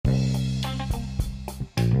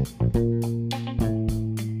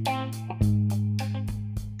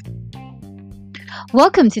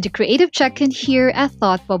Welcome to the Creative Check-in here at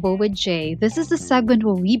Thought Bubble with Jay. This is the segment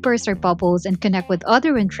where we burst our bubbles and connect with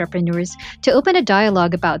other entrepreneurs to open a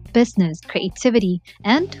dialogue about business, creativity,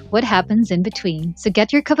 and what happens in between. So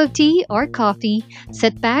get your cup of tea or coffee,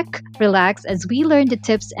 sit back, relax as we learn the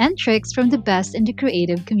tips and tricks from the best in the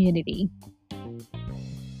creative community.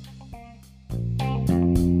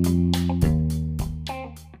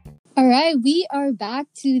 All right, we are back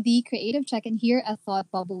to the Creative Check-in here at Thought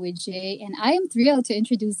Bubble with Jay, and I am thrilled to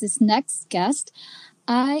introduce this next guest.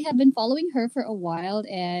 I have been following her for a while,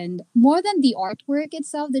 and more than the artwork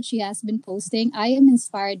itself that she has been posting, I am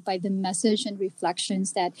inspired by the message and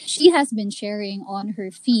reflections that she has been sharing on her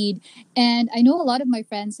feed. And I know a lot of my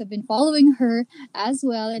friends have been following her as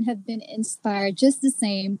well and have been inspired just the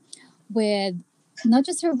same with not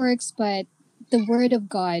just her works, but the Word of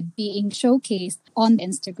God being showcased on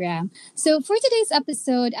Instagram. So for today's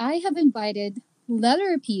episode, I have invited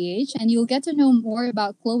Letter PH, and you'll get to know more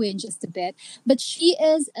about Chloe in just a bit. But she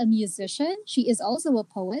is a musician. She is also a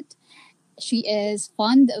poet. She is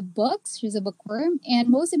fond of books. She's a bookworm. And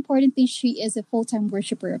most importantly, she is a full-time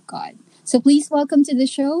worshiper of God. So please welcome to the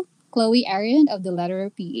show, Chloe Arian of the Letter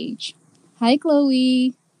PH. Hi,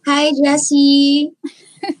 Chloe. Hi, Jessie.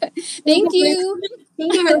 Thank you.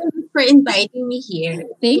 Thank you very much for inviting me here.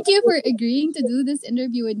 Thank you for agreeing to do this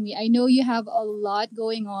interview with me. I know you have a lot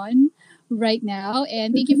going on right now,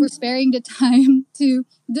 and thank you for sparing the time to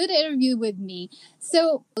do the interview with me.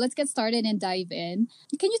 So let's get started and dive in.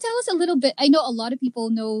 Can you tell us a little bit? I know a lot of people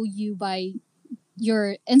know you by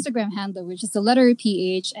your Instagram handle, which is the Letter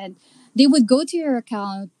PH, and they would go to your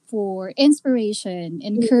account for inspiration,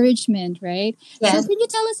 encouragement, right? Yes. So can you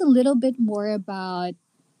tell us a little bit more about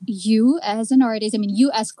you as an artist? I mean,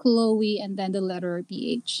 you as Chloe, and then the Letter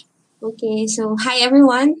PH. Okay, so hi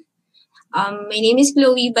everyone. My name is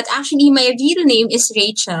Chloe, but actually my real name is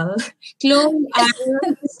Rachel. Chloe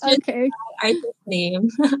Arian is just Okay. my artist name.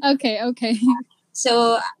 Okay.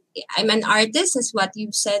 So I'm an artist, as what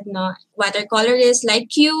you've said, no? Watercolorist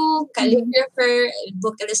like you, calligrapher,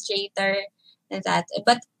 book illustrator, and that.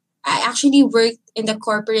 But I actually worked in the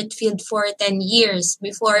corporate field for 10 years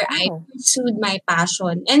before I pursued my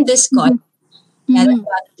passion and this God that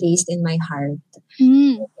God placed in my heart.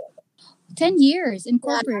 10 years in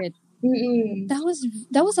corporate. Mm-mm. That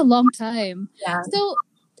was a long time. Yeah. So,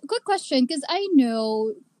 quick question, because I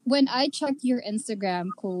know when I checked your Instagram,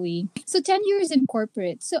 Chloe, so 10 years in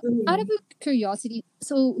corporate. So, out of curiosity,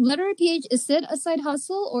 so Letter PH, is it a side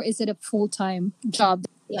hustle or is it a full-time job?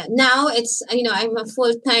 Yeah, now it's, I'm a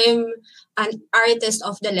full-time an artist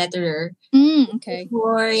of the letterer. Okay.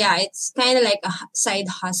 Or it's kind of like a side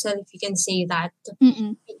hustle, if you can say that.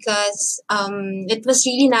 Because it was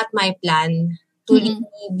really not my plan to really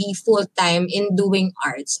be full-time in doing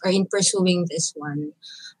arts or in pursuing this one.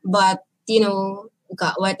 But,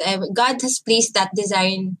 God has placed that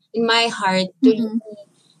design in my heart to really,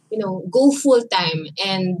 go full-time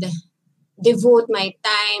and devote my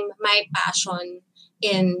time, my passion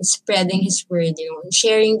in spreading His word,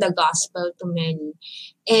 sharing the gospel to many.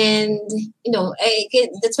 And,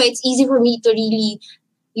 that's why it's easy for me to really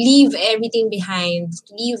leave everything behind,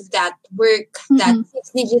 leave that work, that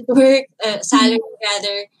 6-digit work, salary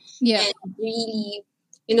rather, and really,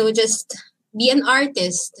 just be an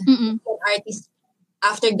artist, an artist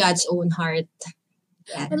after God's own heart.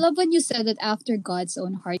 Yeah. I love when you said that after God's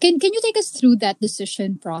own heart. Can you take us through that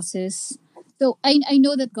decision process? So I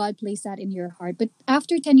know that God placed that in your heart, but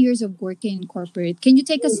after 10 years of working in corporate, can you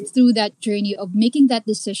take us through that journey of making that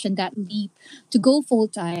decision, that leap to go full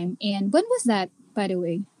time? And when was that, by the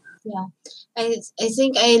way? Yeah, I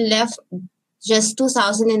think I left just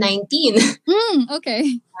 2019.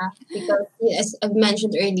 Okay. Because as I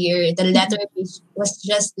mentioned earlier, the letter was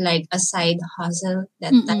just like a side hustle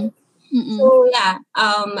that time. So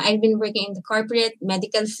I've been working in the corporate,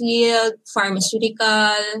 medical field,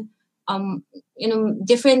 pharmaceutical,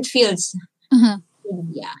 different fields.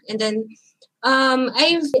 Yeah, and then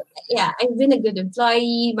I've been a good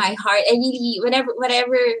employee. My heart, I really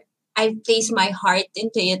whatever I place my heart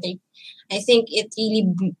into it, I think it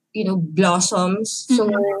really blossoms. So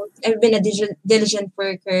I've been a diligent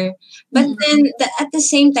worker. But then at the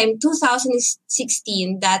same time,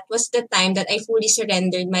 2016, that was the time that I fully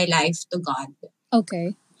surrendered my life to God.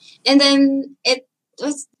 Okay. And then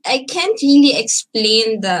I can't really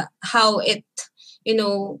explain how it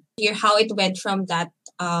went from that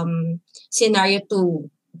scenario to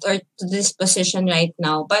this position right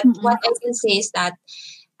now. But what I can say is that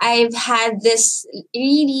I've had this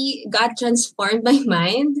really, God transformed my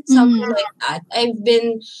mind, something like that. I've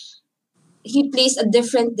been he placed a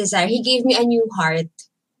different desire. He gave me a new heart,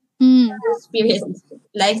 Mm. spirit,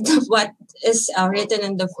 like what is written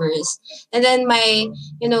in the verse. And then my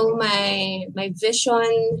vision,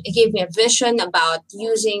 it gave me a vision about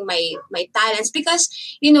using my talents, because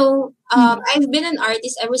I've been an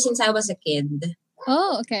artist ever since I was a kid.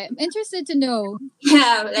 Oh, okay. I'm interested to know.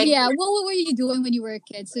 Yeah, like Yeah, what were you doing when you were a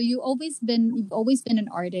kid? So you've always been an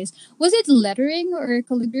artist. Was it lettering or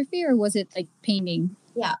calligraphy, or was it like painting?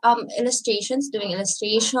 yeah, illustrations, doing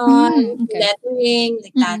illustration, Okay. lettering,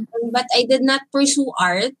 like that. Mm-mm. But I did not pursue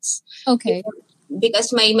arts Okay.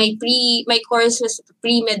 because my course was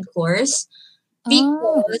pre med course,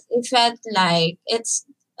 Oh. because it felt like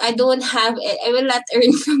I don't have it. I will not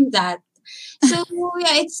earn from that. So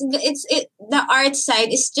yeah, the art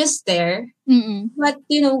side is just there. Mm-mm. But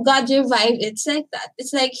God revived it. It's like that.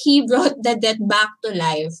 It's like He brought the dead back to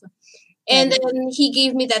life. Got And it. then He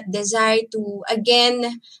gave me that desire to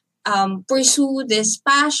again pursue this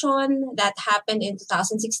passion that happened in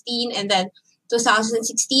 2016. And then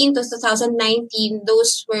 2016 to 2019,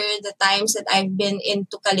 those were the times that I've been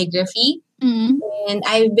into calligraphy. Mm-mm. And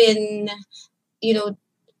I've been, you know,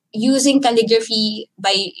 using calligraphy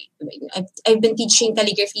I've been teaching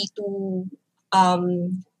calligraphy to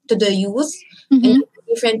the youth in Mm-hmm.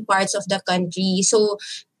 different parts of the country. So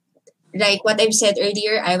like what I've said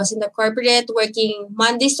earlier, I was in the corporate working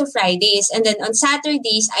Mondays to Fridays, and then on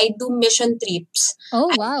Saturdays I do mission trips.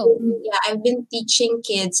 Oh, wow. I've been teaching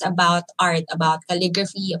kids about art, about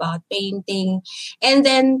calligraphy, about painting, and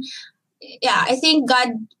then I think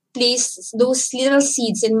God placed those little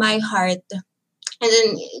seeds in my heart, and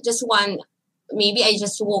then just one, maybe I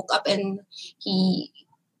just woke up and He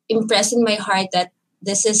impressed in my heart that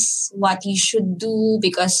this is what you should do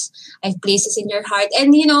because I've placed this in your heart.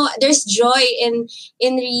 And there's joy in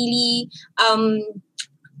really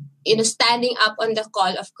standing up on the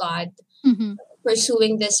call of God, Mm-hmm.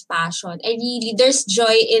 pursuing this passion. I really, there's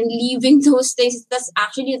joy in leaving those things.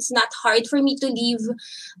 It's not hard for me to leave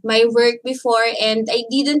my work before, and I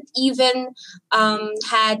didn't even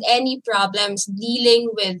had any problems dealing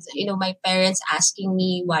with my parents asking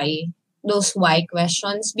me why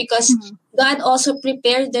questions, because Mm-hmm. God also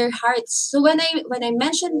prepared their hearts. So when I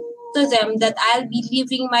mentioned to them that I'll be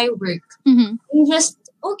leaving my work, Mm-hmm.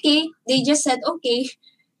 they just said okay.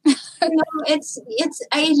 It's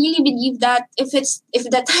I really believe that if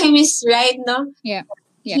the time is right, no, Yeah.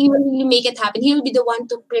 Yeah. He will really make it happen. He will be the one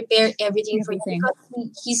to prepare everything for you, Everything.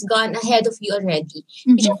 because he's gone ahead of you already.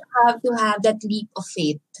 You Mm-hmm. just have to have that leap of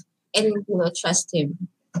faith and trust Him.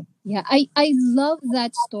 Yeah, I love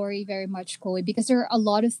that story very much, Chloe, because there are a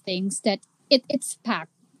lot of things that it's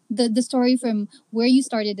packed. The story from where you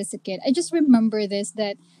started as a kid. I just remember this,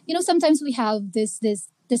 that sometimes we have this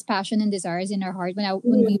passion and desires in our heart when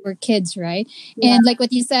we Mm, were kids, right? yeah. And like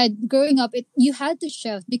what you said, growing up, you had to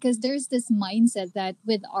shift because there's this mindset that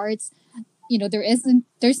with arts,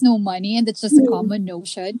 there's no money, and that's just a Mm, common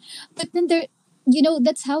notion. But then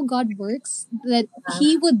that's how God works, that yeah.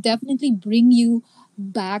 He would definitely bring you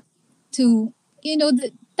back to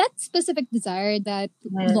that specific desire, that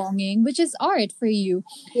Yes. longing, which is art for you.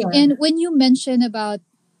 Yeah. And when you mention about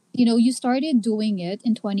you started doing it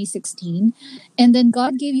in 2016, and then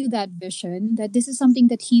God gave you that vision that this is something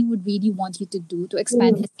that He would really want you to do, to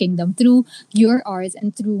expand Mm, His kingdom through your arts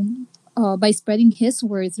and through by spreading His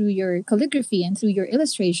word through your calligraphy and through your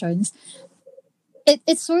illustrations.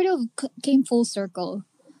 It sort of came full circle,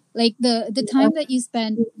 like the time that you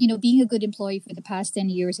spent being a good employee for the past 10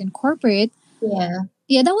 years in corporate. yeah.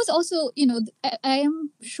 Yeah, that was also, I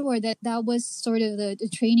am sure that that was sort of the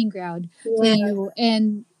training ground for Yeah. you,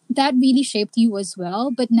 and that really shaped you as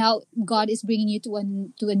well. But now God is bringing you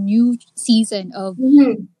to a new season of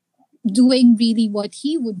Mm, doing really what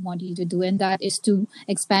He would want you to do, and that is to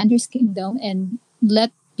expand His kingdom and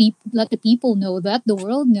let the people know, let the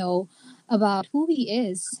world know about who He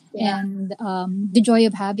is, yeah. and the joy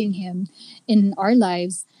of having Him in our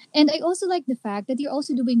lives. And I also like the fact that you're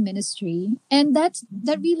also doing ministry, and that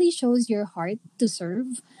really shows your heart to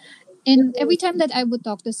serve. And every time that I would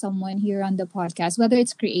talk to someone here on the podcast, whether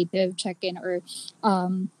it's creative check-in or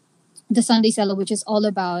um, the Sunday Cello, which is all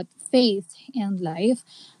about faith and life,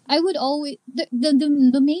 I would always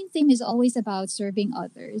the main theme is always about serving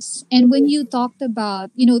others. And when you talked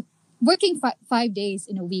about working 5 days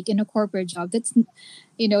in a week in a corporate job, that's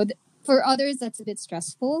for others that's a bit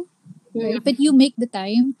stressful, right? Mm, But you make the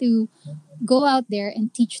time to go out there and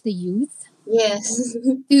teach the youth yes.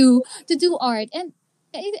 to do art, and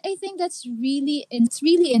I think it's really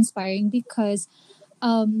inspiring because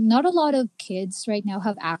not a lot of kids right now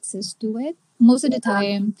have access to it. Most of the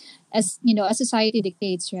time, as society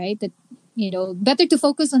dictates, right? That better to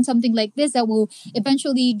focus on something like this that will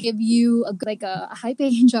eventually give you a high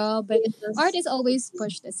paying job. But art is always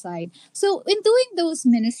pushed aside. So in doing those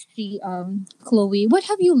ministry, Chloe, what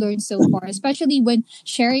have you learned so far, especially when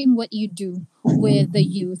sharing what you do with the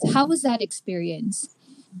youth? How was that experience?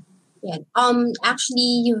 Yeah.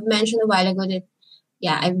 Actually, you mentioned a while ago that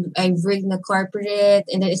I've worked in a corporate,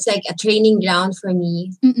 and it's like a training ground for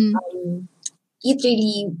me. It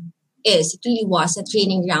really is. It really was a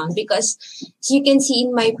training ground because, as you can see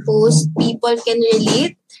in my post, people can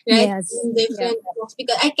relate, right? Yes. In different books,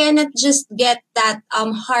 because I cannot just get that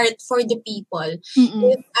heart for the people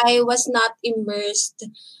if I was not immersed,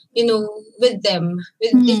 with them,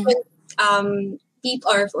 with different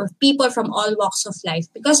people or people from all walks of life.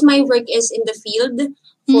 Because my work is in the field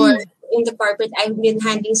for in the corporate, I've been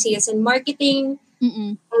handling sales and marketing.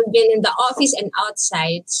 I've been in the office and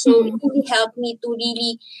outside. So it really helped me to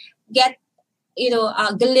really get,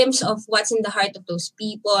 a glimpse of what's in the heart of those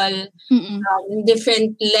people, in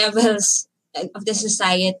different levels of the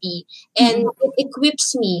society. And it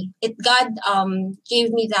equips me. God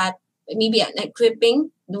gave me that, maybe an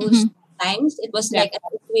equipping those times. It was like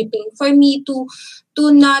an equipping for me to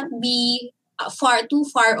not be too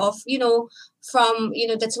far off, from,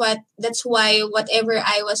 that's why whatever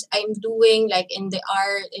I'm doing, like in the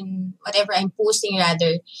art, in whatever I'm posting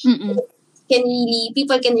rather,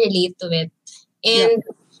 people can relate to it. And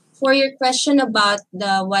for your question about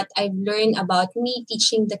what I've learned about me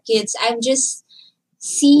teaching the kids, I've just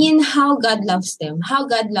seen how God loves them, how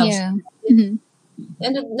God loves them.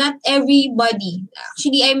 And not everybody,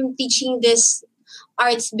 actually, I'm teaching this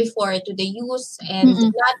arts before to the youth, and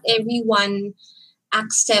not everyone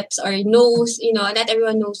accepts or knows, not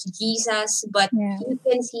everyone knows Jesus, but you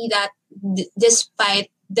can see that despite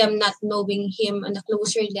them not knowing him on a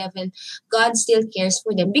closer level, God still cares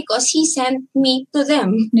for them because he sent me to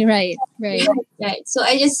them. Right. So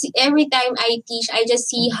I just see, every time I teach, I just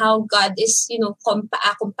see how God is, a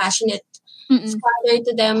compassionate father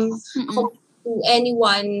to them, to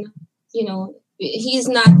anyone, he's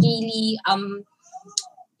not really,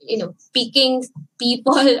 picking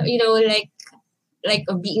people,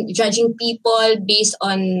 being judging people based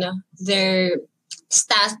on their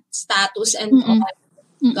status and all.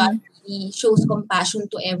 God really shows compassion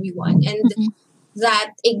to everyone, and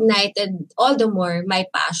that ignited all the more my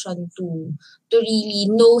passion to really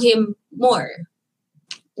know him more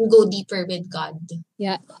and go deeper with God.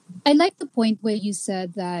 Yeah, I like the point where you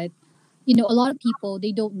said that a lot of people,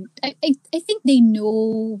 they don't. I think they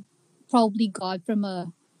know probably God from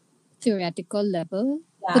a theoretical level,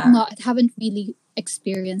 but haven't really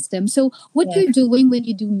experienced them. So what you're doing when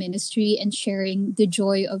you do ministry and sharing the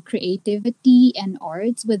joy of creativity and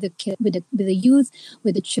arts with with the youth,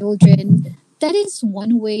 with the children, that is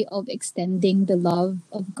one way of extending the love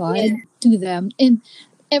of God to them. And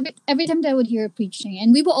every time that I would hear preaching,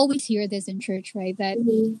 and we will always hear this in church, right? That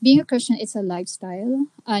being a Christian is a lifestyle,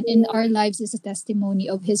 and in our lives is a testimony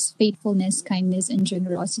of His faithfulness, kindness, and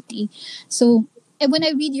generosity. So and when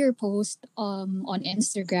I read your post on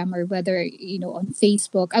Instagram, or whether on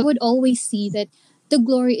Facebook, I would always see that the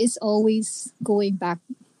glory is always going back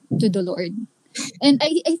to the Lord. And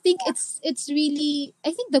I think it's really,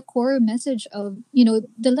 I think, the core message of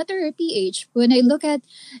the letter PH. When I look at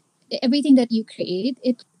everything that you create,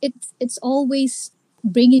 it's always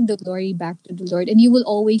bringing the glory back to the Lord. And you will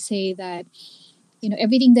always say that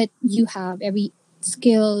everything that you have, every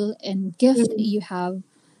skill and gift that you have,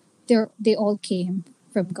 they all came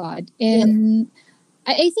from God. And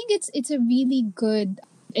I think it's a really good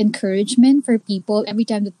encouragement for people every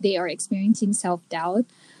time that they are experiencing self-doubt,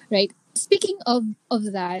 right? Speaking of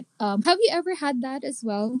that, have you ever had that as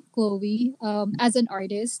well, Chloe, as an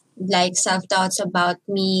artist? Like self-doubts about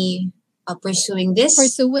me pursuing this?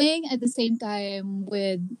 Pursuing at the same time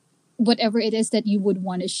with whatever it is that you would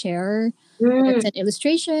want to share. It's an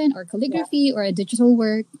illustration or calligraphy or a digital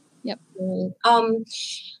work. Yep.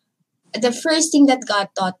 The first thing that God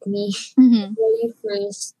taught me, the very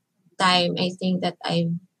first time I think that I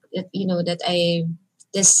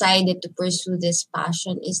decided to pursue this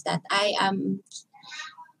passion, is that I'm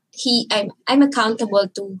accountable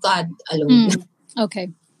to God alone.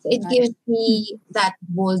 Okay. It gives me that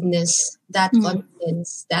boldness, that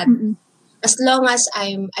confidence, that as long as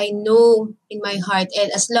I know in my heart,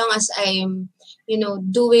 and as long as I'm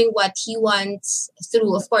doing what he wants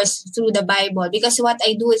through, of course, through the Bible, because what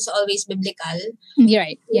I do is always biblical. You're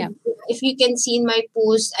right. Yeah. If you can see in my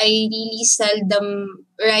posts, I really seldom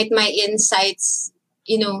write my insights.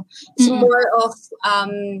 It's more of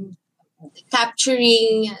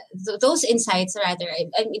capturing those insights rather.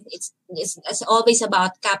 I mean, it's always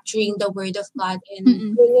about capturing the word of God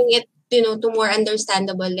and bringing it to more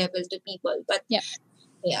understandable level to people. But Yeah.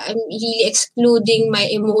 yeah, I'm really excluding my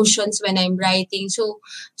emotions when I'm writing. So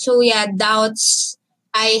yeah, doubts.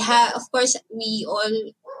 I have, of course, we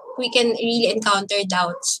can really encounter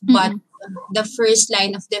doubts, but the first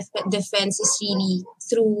line of defense is really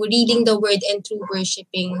through reading the word and through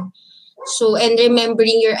worshiping. So, and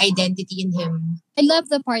remembering your identity in Him. I love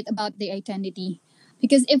the part about the identity,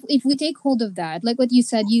 because if we take hold of that, like what you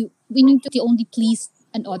said, we need to only please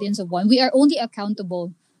an audience of one. We are only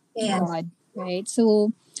accountable to Yes. God, right?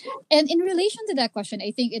 So, and in relation to that question,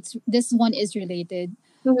 I think this one is related,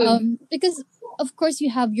 because of course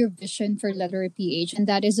you have your vision for Letter PH, and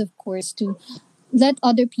that is of course to let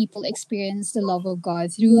other people experience the love of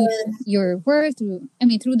God through your work, through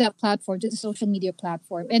that platform, through the social media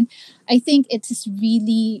platform. And I think it's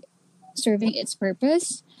really serving its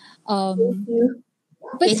purpose. But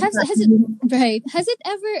has it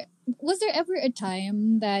ever, was there ever a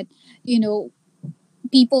time that,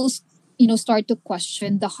 people, start to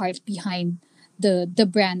question the heart behind the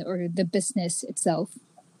brand or the business itself?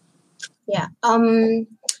 Yeah.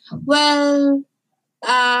 Well,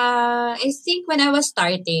 I think when I was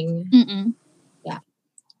starting,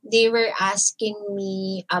 they were asking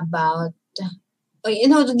me about,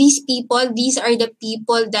 these people. These are the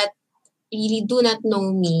people that really do not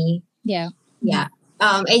know me. Yeah. Yeah.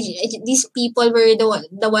 These people were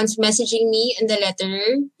the ones messaging me in the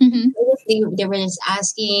letter. They were just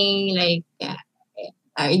asking, like,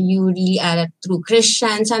 are you really a true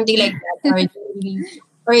Christian? Something like that.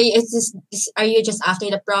 Or are you just after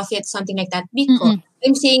the prophet? Something like that. Because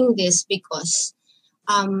I'm saying this because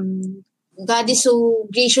God is so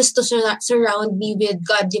gracious to surround me with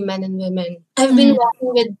godly men and women. I've been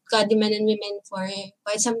walking with godly men and women for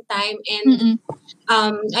quite some time, and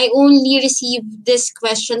I only receive these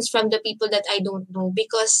questions from the people that I don't know,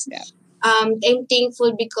 because I'm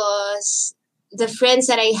thankful because the friends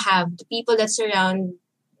that I have, the people that surround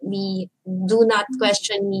me, do not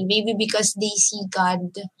question me. Maybe because they see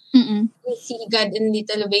God. They see God in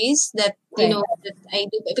little ways that that I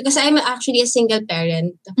do, because I'm actually a single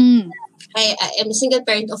parent. I am a single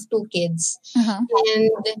parent of 2 kids,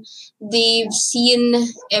 and they've seen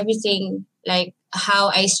everything, like how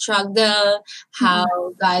I struggle,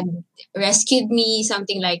 how God rescued me,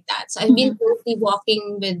 something like that. So I've been closely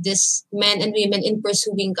walking with these men and women in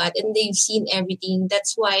pursuing God, and they've seen everything.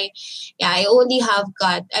 That's why, I only have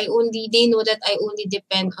God. They know that I only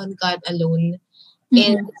depend on God alone,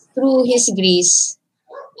 and through His grace,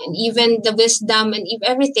 and even the wisdom and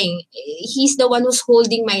everything, He's the one who's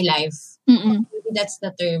holding my life. Maybe that's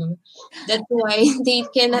the term. That's why they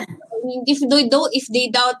cannot. I mean, if they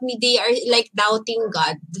doubt me, they are like doubting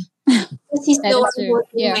God. Because He's the one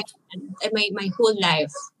holding my whole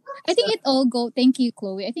life. I think thank you,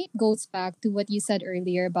 Chloe. I think it goes back to what you said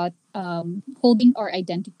earlier about holding our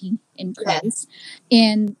identity in Christ.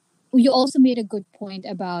 And you also made a good point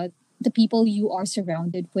about the people you are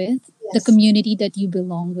surrounded with, the community that you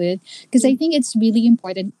belong with. Because I think it's really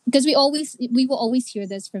important, because we will always hear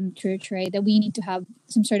this from church, right? That we need to have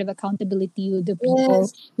some sort of accountability with the people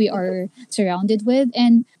we are surrounded with.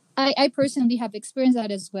 And I personally have experienced that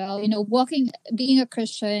as well. Being a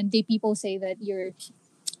Christian, people say that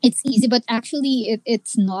it's easy, but actually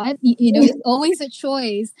it's not. It's always a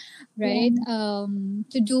choice, right?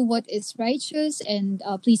 To do what is righteous and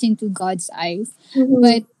pleasing to God's eyes.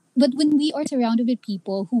 But when we are surrounded with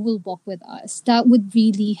people who will walk with us, that would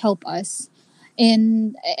really help us.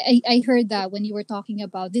 And I heard that when you were talking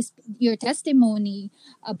about this, your testimony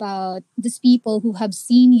about these people who have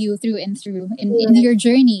seen you through and through in your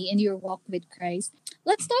journey, in your walk with Christ.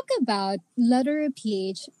 Let's talk about Letter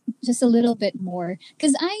PH just a little bit more,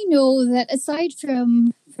 because I know that aside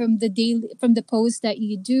from the posts that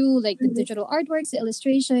you do, like the digital artworks, the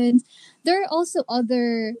illustrations, there are also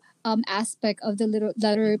other aspect of the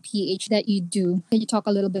Letter PH that you do. Can you talk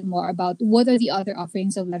a little bit more about what are the other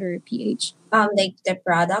offerings of Letter PH? Like the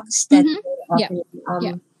products that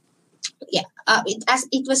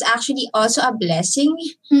it was actually also a blessing.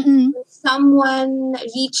 Someone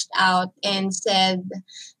reached out and said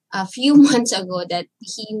a few months ago that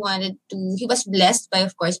he was blessed by,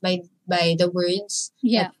 of course, by the words.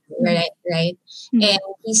 Right. And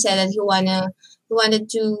he said that he wanted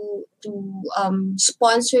to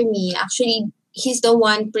sponsor me. Actually, he's the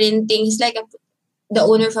one printing. He's like the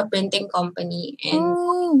owner of a printing company. And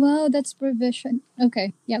oh, wow, that's provision.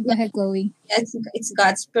 Okay, go ahead, Chloe. It's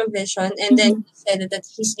God's provision. And then he said that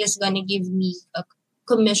he's just gonna give me a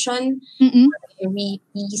commission for every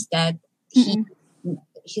piece that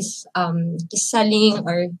he's selling,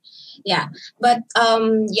 or yeah. But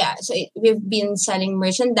yeah, so we've been selling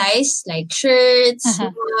merchandise like shirts,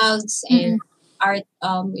 mugs, and art,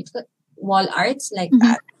 it's got wall arts like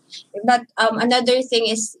that. But another thing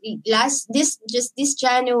is, this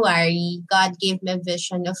January, God gave me a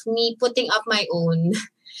vision of me putting up my own.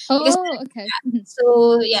 Because, Okay.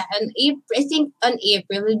 so yeah, I think on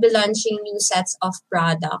April we'll be launching new sets of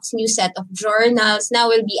products, new set of journals. Now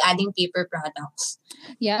we'll be adding paper products.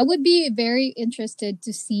 Yeah, I would be very interested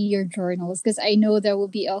to see your journals because I know there will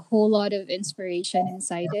be a whole lot of inspiration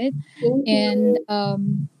inside it. And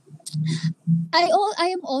I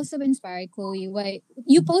am also inspired, Chloe. Why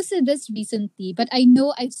you posted this recently, but I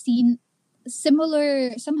know I've seen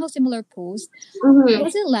somehow similar post.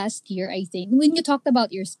 Was it last year? I think when you talked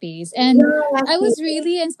about your space, and I was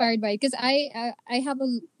really inspired by it because I have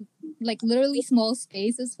a like literally small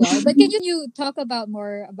space as well. But can you talk about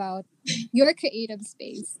more about your creative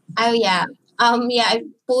space? Oh yeah. Yeah, I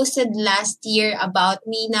posted last year about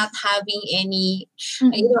me not having any.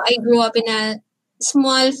 I grew up in a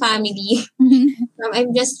small family.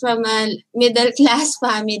 I'm just from a middle class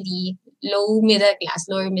family, lower middle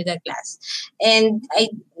class, and I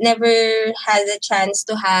never had a chance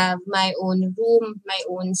to have my own room, my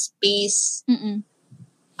own space.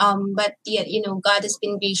 But yeah, God has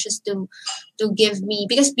been gracious to give me,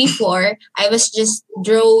 because before I was just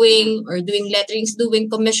drawing or doing letterings, doing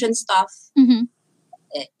commission stuff,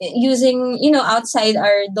 using outside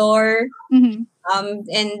our door, and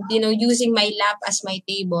using my lap as my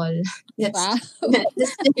table. Wow.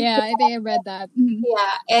 Yeah, I think I read that.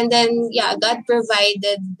 Yeah, and then God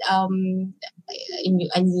provided a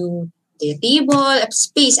new table, a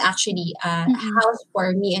space, actually, a house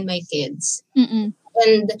for me and my kids.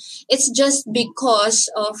 And it's just because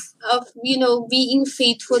of being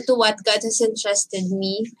faithful to what God has entrusted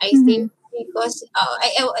me. I think because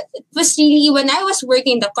it was really, when I was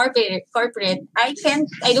working in the corporate, I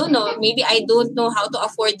don't know, maybe I don't know how to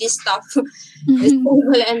afford this stuff, this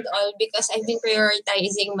table and all, because I've been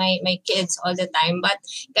prioritizing my kids all the time. But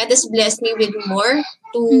God has blessed me with more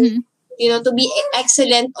to to be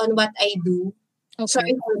excellent on what I do. Okay.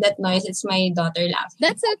 Sorry for that noise. It's my daughter laughing.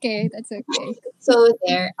 That's okay. That's okay. So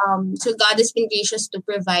there, so God has been gracious to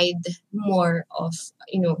provide more of,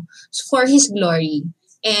 for His glory.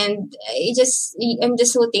 And I'm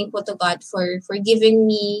just so thankful to God for giving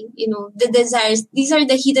me, the desires. These are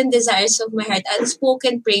the hidden desires of my heart,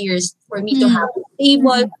 unspoken prayers for me to have a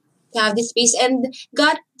table, to have this space. And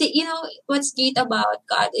God, what's great about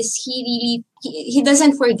God is He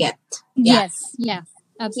doesn't forget. Yes. Yeah.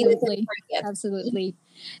 Absolutely. Absolutely.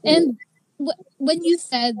 And when you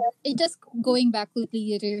said, it just going back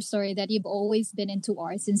quickly to your story that you've always been into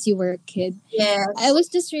art since you were a kid. Yes. I was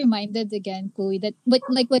just reminded again, Chloe, that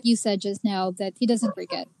like what you said just now, that He doesn't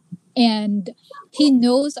forget. And He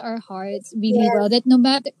knows our hearts really well. That no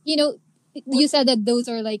matter, you said that those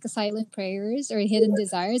are like silent prayers or hidden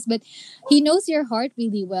desires, but He knows your heart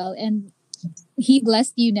really well. And He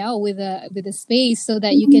blessed you now with a space so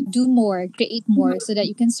that you can do more, create more, so that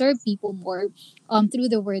you can serve people more through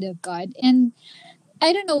the Word of God. And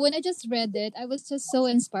I don't know, when I just read it, I was just so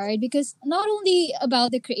inspired because not only about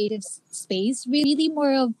the creative space, really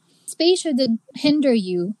more of space shouldn't hinder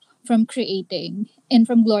you from creating and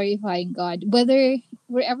from glorifying God,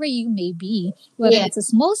 wherever you may be, whether it's a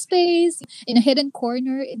small space in a hidden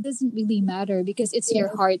corner, it doesn't really matter because it's your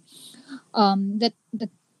heart that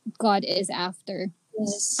God is after.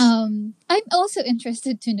 Yes. I'm also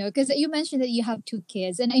interested to know, because you mentioned that you have 2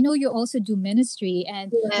 kids, and I know you also do ministry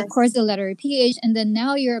and of course the Letter PH, and then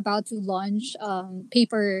now you're about to launch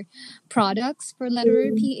paper products for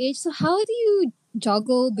Letter PH. So how do you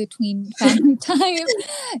juggle between family time?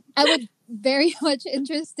 I would very much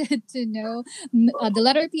interested to know the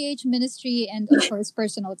Letter PH ministry and of course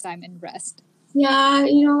personal time and rest. Yeah,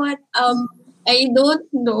 you know what? I don't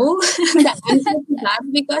know the answer to that,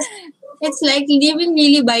 because it's like living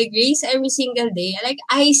really by grace every single day. Like,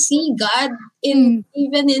 I see God in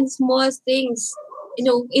even in small things,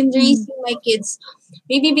 in raising my kids.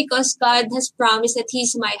 Maybe because God has promised that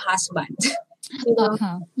He's my husband.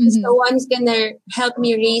 He's the one who's gonna help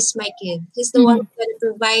me raise my kid. He's the one who's gonna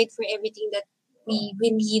provide for everything that we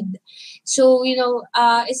need. So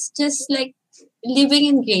it's just like living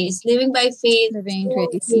in grace, living by faith, living in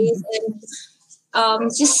grace,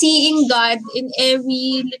 and just seeing God in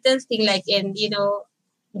every little thing, like in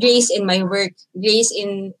grace in my work, grace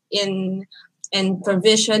in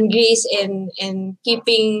provision, grace in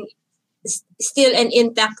keeping still and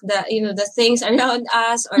intact the things around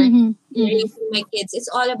us, or raising my kids. It's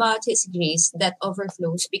all about His grace that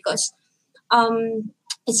overflows, because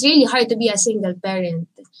it's really hard to be a single parent.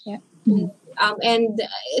 Yeah. Mm-hmm. And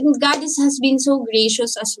God has been so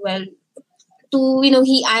gracious as well. To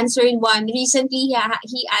He answered one recently.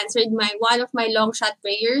 He answered my one of my long shot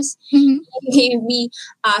prayers. Mm-hmm. He gave me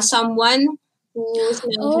someone who's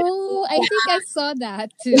Oh, I think I saw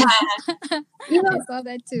that too. yeah, I saw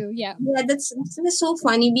that too. Yeah. yeah, that's so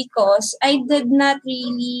funny because I did not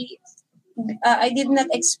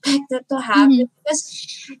expect that to happen. Mm-hmm.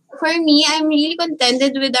 Because for me, I'm really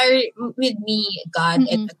contented with me, God,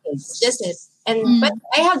 and the kids. Just it. But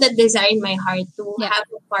I have that desire in my heart to have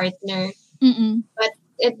a partner. Mm-mm. But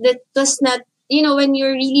it does not. When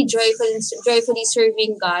you're really joyfully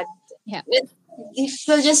serving God, Yeah. it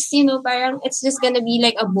will just parang it's just gonna be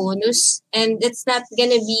like a bonus, and it's not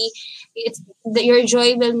gonna be. Your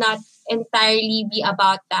joy will not entirely be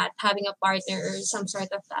about that, having a partner or some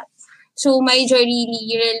sort of that. So my joy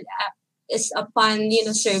really is upon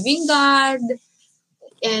serving God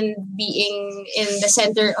and being in the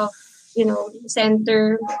center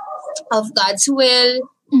of God's will.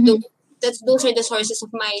 Mm-hmm. Those are the sources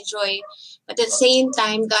of my joy. But at the same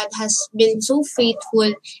time, God has been so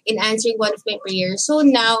faithful in answering one of my prayers. So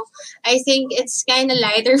now I think it's kind of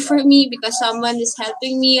lighter for me because someone is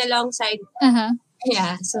helping me alongside. Uh-huh.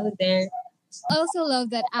 Yeah. So there. I also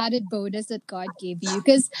love that added bonus that God gave you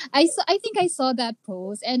because I think I saw that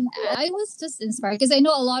post and I was just inspired because I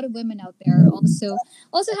know a lot of women out there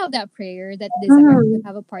also have that prayer, that desire to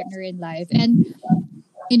have a partner in life. And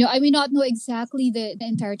I may not know exactly the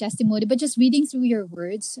entire testimony, but just reading through your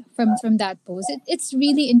words from that post, it's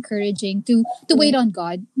really encouraging to wait on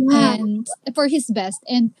God and for His best.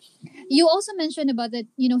 And you also mentioned about that,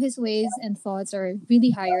 His ways and thoughts are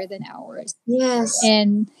really higher than ours. Yes.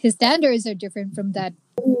 And His standards are different from that.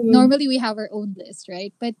 Normally we have our own list,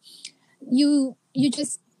 right? But you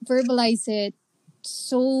just verbalize it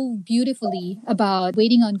so beautifully about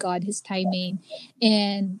waiting on God, His timing,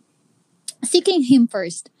 and seeking Him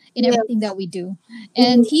first in everything that we do.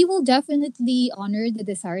 And He will definitely honor the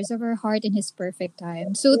desires of our heart in His perfect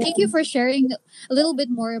time. So thank you for sharing a little bit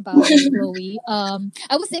more about it, Chloe.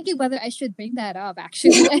 I was thinking whether I should bring that up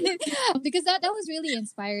actually because that was really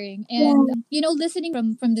inspiring. And listening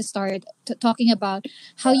from the start, talking about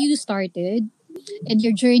how you started and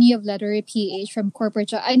your journey of Letter PH from corporate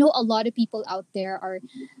job. I know a lot of people out there are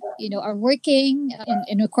working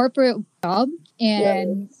in a corporate job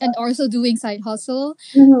and also doing side hustle.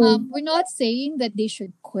 We're not saying that they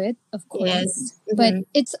should quit, of course, but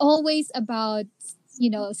it's always about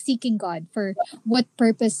seeking God for what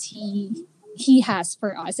purpose he has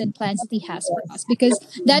for us and plans that He has for us, because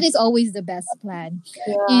that is always the best plan.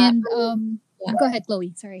 And go ahead,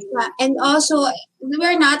 Chloe. Sorry. Yeah, and also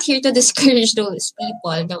we're not here to discourage those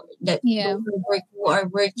people who are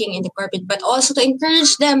working in the corporate, but also to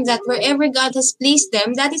encourage them that wherever God has placed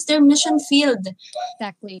them, that is their mission field.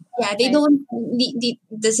 Exactly. Yeah, they don't.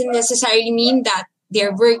 Doesn't necessarily mean that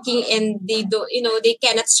they're working and they don't. They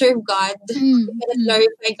cannot serve God, they cannot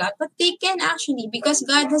glorify God, but they can actually, because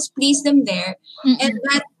God has placed them there, and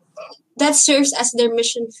that serves as their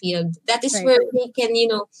mission field. That is where they can,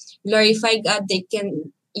 glorify God. They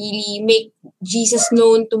can really make Jesus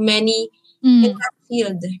known to many in that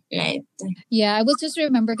field, right? Yeah, I was just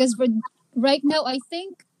remember because right now I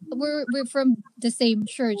think we're from the same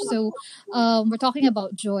church, so we're talking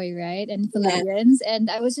about joy, right? And Philippians, and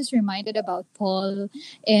I was just reminded about Paul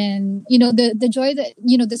and the joy that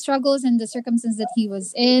the struggles and the circumstances that he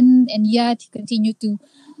was in, and yet he continued to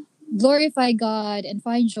glorify God and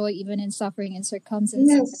find joy even in suffering and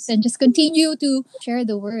circumstances, and just continue to share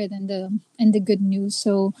the word and the good news.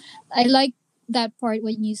 So I like that part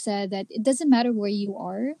when you said that it doesn't matter where you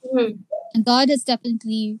are, and God has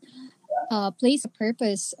definitely placed a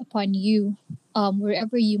purpose upon you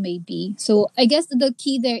wherever you may be. So I guess the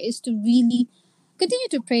key there is to really continue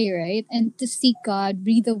to pray, right? And to seek God,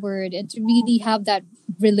 read the word, and to really have that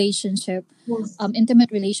relationship,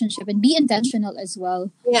 intimate relationship, and be intentional as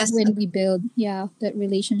well when we build, that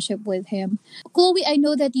relationship with Him. Chloe, I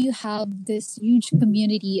know that you have this huge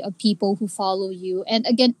community of people who follow you. And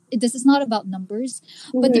again, this is not about numbers,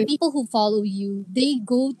 but the people who follow you, they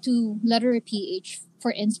go to Letter PH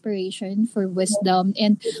for inspiration, for wisdom.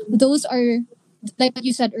 And those are, like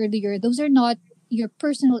you said earlier, those are not your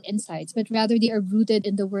personal insights, but rather they are rooted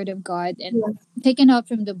in the Word of God and taken out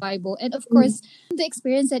from the Bible. And of course, the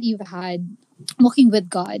experience that you've had walking with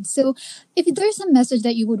God. So if there's a message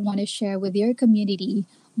that you would want to share with your community,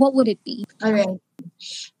 what would it be? All right.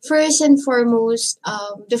 First and foremost,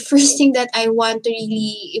 the first thing that I want to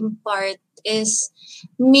really impart is,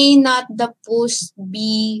 may not the post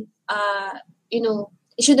be,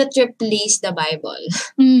 shouldn't replace the Bible.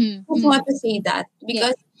 Mm, I just want to say that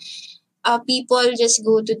because people just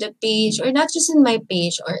go to the page, or not just in my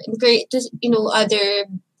page, or encourage to, other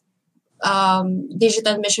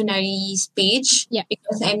digital missionaries page, Yeah.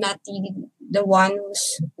 because I'm not the one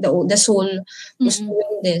who's the soul who's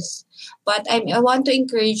doing this. But I want to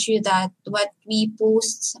encourage you that what we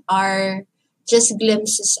post are just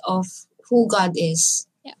glimpses of who God is.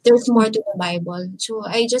 Yeah. There's more to the Bible. So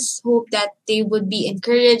I just hope that they would be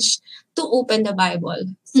encouraged to open the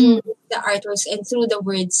Bible through the artworks and through the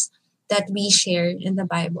words that we share in the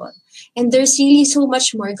Bible. And there's really so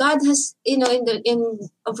much more. God has, in a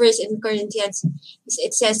verse in Corinthians,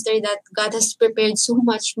 it says there that God has prepared so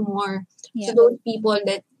much more to those people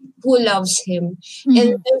that who loves Him.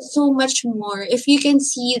 And there's so much more. If you can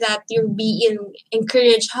see that you're being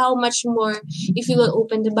encouraged, how much more if you will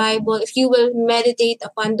open the Bible, if you will meditate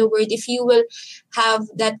upon the Word, if you will have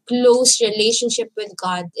that close relationship with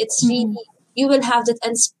God, it's really, you will have that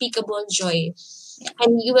unspeakable joy.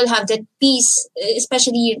 And you will have that peace,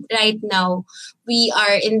 especially right now. We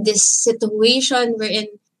are in this situation wherein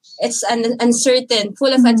it's uncertain,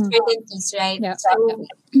 full of uncertainties, right? Yeah. So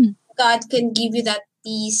God can give you that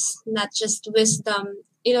peace, not just wisdom,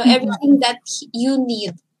 everything that you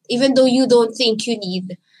need, even though you don't think you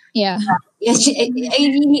need. Yeah. Yes, I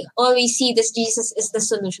really always see this Jesus is the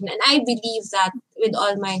solution. And I believe that with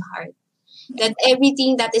all my heart. That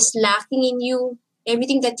everything that is lacking in you,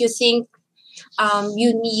 everything that you think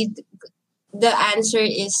you need, the answer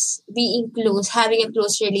is being close, having a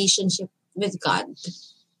close relationship with God.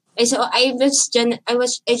 And so I just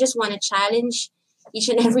want to challenge each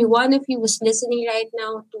and every one of you who's listening right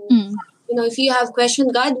now to, if you have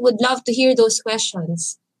questions, God would love to hear those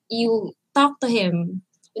questions. You talk to Him.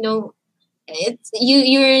 God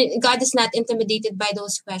is not intimidated by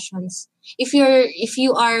those questions. If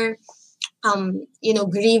you are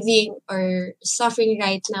grieving or suffering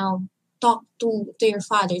right now, talk to your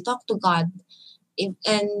Father, talk to God,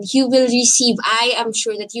 and you will receive. I am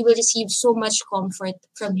sure that you will receive so much comfort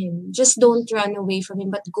from Him. Just don't run away from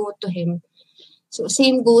Him, but go to Him. So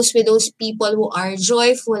same goes with those people who are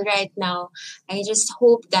joyful right now. I just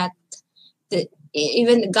hope that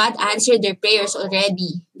even God answered their prayers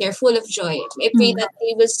already. They're full of joy. I pray that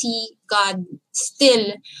they will see God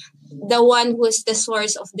still, the one who is the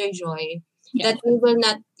source of their joy. Yeah. That they will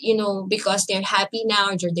not, because they're happy now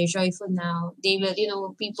or they're joyful now, they will,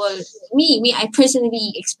 I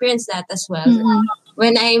personally experienced that as well.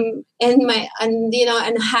 When I'm in my, and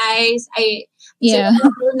highs,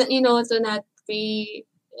 to not pray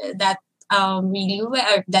that really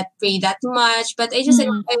well, or that pray that much. But I just,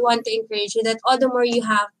 I want to encourage you that all the more you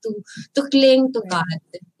have to cling to God,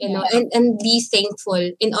 and be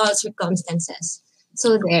thankful in all circumstances.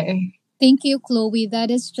 So there. Thank you, Chloe.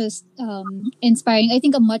 That is just inspiring. I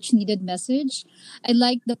think a much needed message. I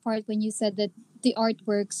like the part when you said that the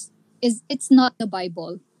artworks it's not the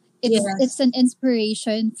Bible. It's an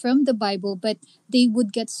inspiration from the Bible, but they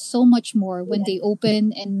would get so much more when they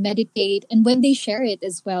open and meditate and when they share it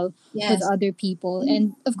as well with other people,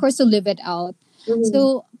 and of course to live it out.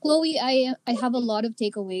 So Chloe, I have a lot of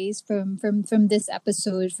takeaways from this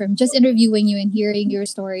episode, from just interviewing you and hearing your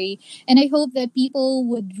story. And I hope that people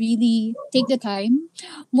would really take the time,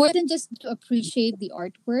 more than just to appreciate the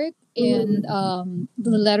artwork and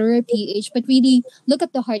the letter PH, but really look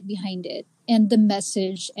at the heart behind it and the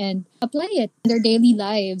message and apply it in their daily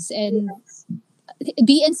lives, and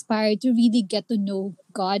be inspired to really get to know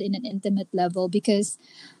God in an intimate level. Because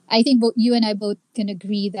I think both you and I both can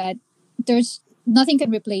agree that there's nothing can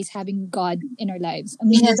replace having God in our lives. I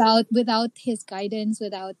mean, without His guidance,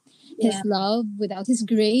 without His love, without His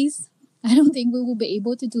grace, I don't think we will be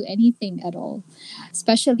able to do anything at all,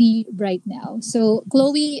 especially right now. So,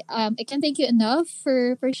 Chloe, I can't thank you enough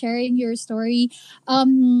for sharing your story.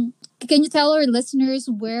 Can you tell our listeners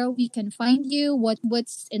where we can find you?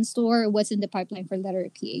 What's in store? What's in the pipeline for Letter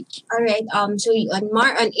PH? All right. So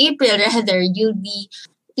on April rather,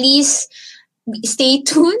 please stay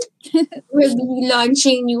tuned. We'll be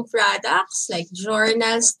launching new products like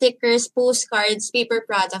journals, stickers, postcards, paper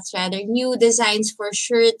products rather, new designs for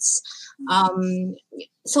shirts,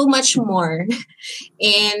 so much more,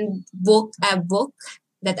 and a book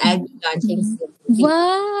that I'll be launching soon.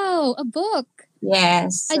 Wow, a book.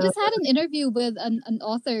 Yes. I just had an interview with an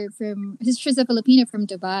author from, she's a Filipino from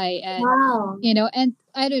Dubai. And, wow. And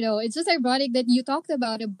I don't know, it's just ironic that you talked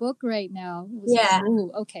about a book right now. Yeah. Like,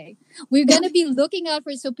 ooh, okay. We're going to be looking out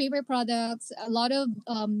for some paper products, a lot of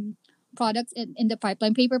products in the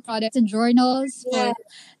pipeline, paper products and journals. Yeah.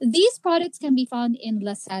 These products can be found in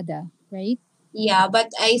Lazada, right? Yeah, but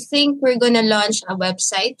I think we're gonna launch a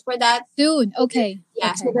website for that. Soon. Okay.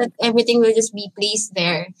 Yeah, Okay. so that everything will just be placed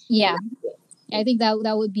there. Yeah. I think that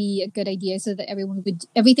would be a good idea so that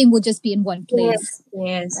everything would just be in one place.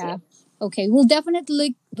 Yes. Yeah. Okay, we'll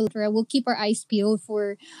definitely we'll keep our eyes peeled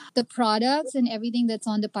for the products and everything that's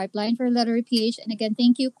on the pipeline for Letter PH. And again,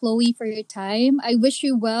 thank you, Chloe, for your time. I wish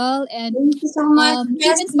you well and Thank you so much.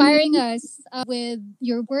 keep inspiring us with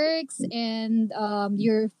your works and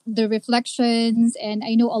the reflections. And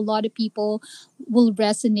I know a lot of people will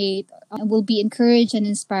resonate and will be encouraged and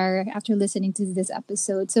inspired after listening to this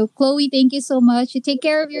episode. So, Chloe, thank you so much. You take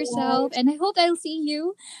care of yourself, and I hope I'll see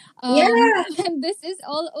you when this is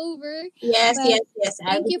all over. Yes, But yes.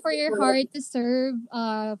 Thank you for your heart to serve,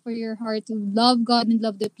 for your heart to love God and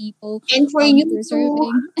love the people. And for you you're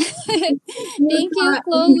serving. Thank you, to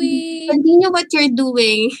Chloe. continue what you're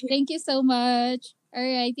doing. Thank you so much. All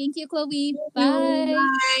right. Thank you, Chloe. Bye.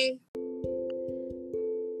 Bye.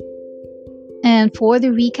 And for the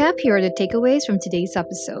recap, here are the takeaways from today's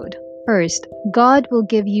episode. First, God will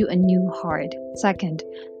give you a new heart. Second,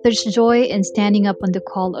 there's joy in standing up on the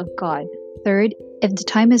call of God. Third, if the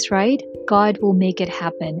time is right, God will make it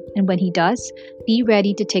happen. And when He does, be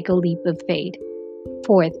ready to take a leap of faith.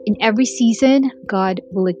 Fourth, in every season, God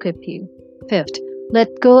will equip you. Fifth,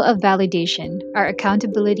 let go of validation. Our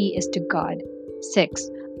accountability is to God. Sixth,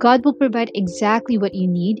 God will provide exactly what you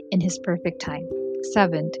need in His perfect time.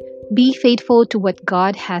 Seventh, be faithful to what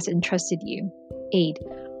God has entrusted you. 8.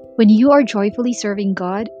 When you are joyfully serving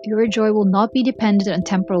God, your joy will not be dependent on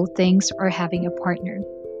temporal things or having a partner.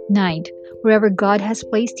 9. Wherever God has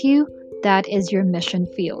placed you, that is your mission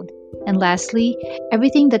field. And lastly,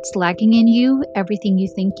 everything that's lacking in you, everything you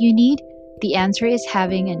think you need, the answer is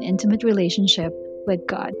having an intimate relationship with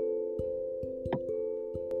God.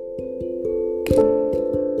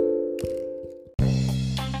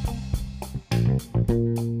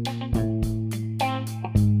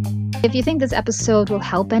 If you think this episode will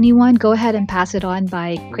help anyone, go ahead and pass it on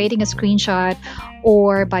by creating a screenshot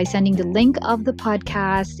or by sending the link of the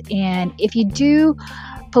podcast. And if you do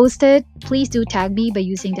post it, please do tag me by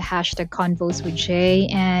using the hashtag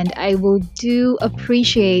 #ConvosWithJ. And I will do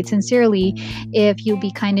appreciate sincerely if you'll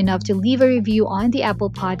be kind enough to leave a review on the Apple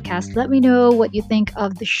Podcast. Let me know what you think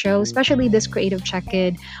of the show, especially this creative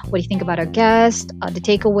check-in, what do you think about our guest, the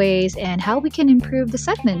takeaways, and how we can improve the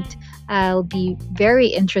segment. I'll be very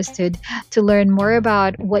interested to learn more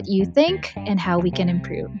about what you think and how we can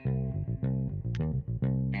improve.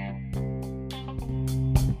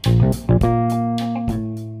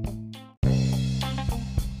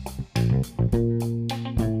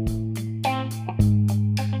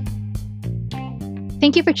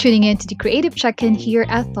 Thank you for tuning in to the Creative Check-In here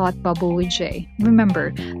at Thought Bubble with Jay.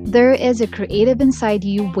 Remember, there is a creative inside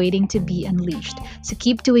you waiting to be unleashed. So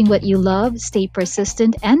keep doing what you love, stay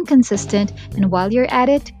persistent and consistent, and while you're at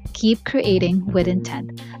it, keep creating with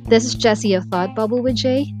intent. This is Jessie of Thought Bubble with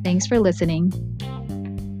Jay. Thanks for listening.